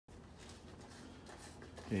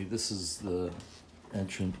Okay, this is the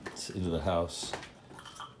entrance into the house,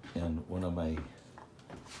 and one of my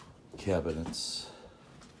cabinets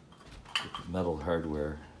with metal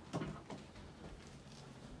hardware.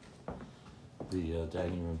 The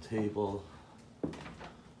dining room table.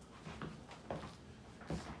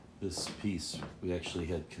 This piece we actually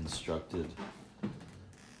had constructed.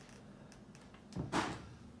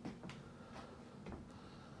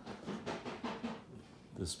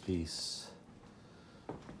 This piece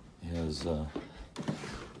has lots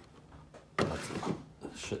of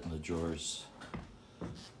shit in the drawers.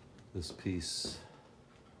 This piece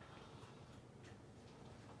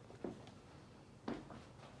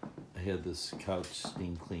I had this couch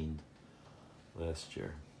steam cleaned last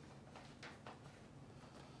year.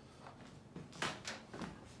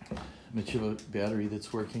 Mitch, you have a battery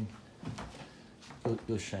that's working?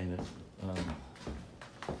 Go shine it.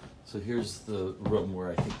 So here's the room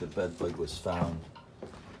where I think the bedbug was found.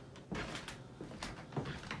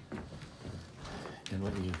 And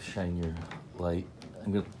when you shine your light,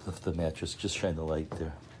 I'm gonna lift the mattress, just shine the light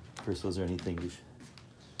there. First, was there anything you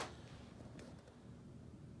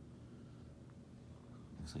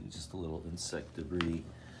looks like just a little insect debris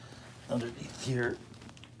underneath here.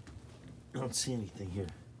 I don't see anything here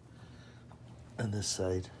on this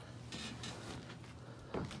side.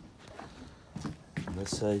 On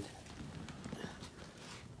this side,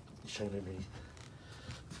 shine underneath.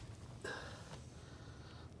 Do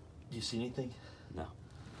you see anything? No.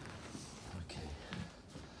 Okay.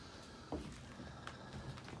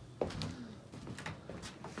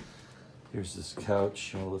 Here's this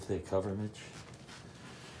couch. You want to lift that cover, Mitch?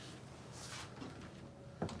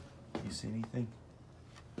 Do you see anything?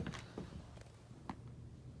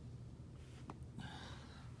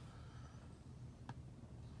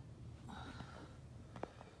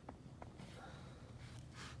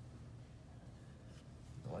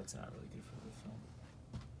 The light's not really good for the film.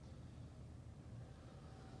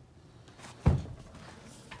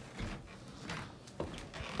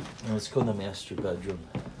 Now let's go in the master bedroom.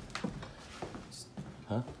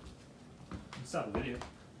 Huh? Stop the video.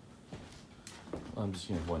 I'm just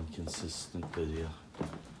gonna have one consistent video.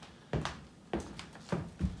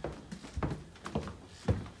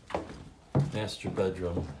 Master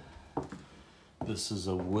bedroom. This is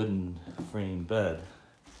a wooden frame bed,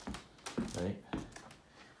 right?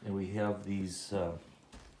 And we have these,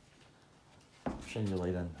 shine your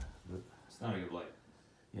light on. It's not a good light.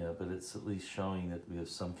 Yeah, but it's at least showing that we have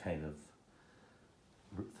some kind of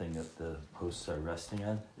thing that the posts are resting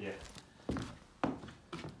on. Yeah.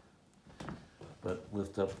 But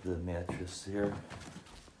lift up the mattress here.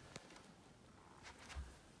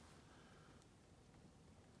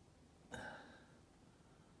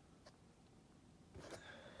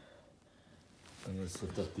 And let's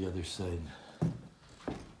lift up the other side.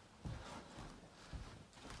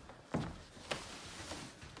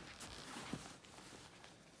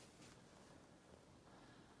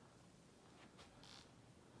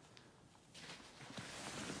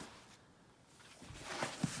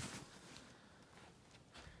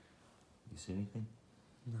 You see anything?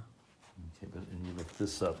 No. Okay, but and you lift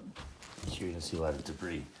this up, so you're gonna see a lot of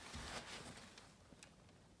debris.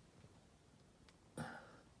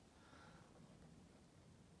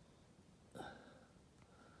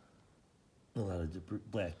 A lot of debris,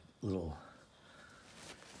 black little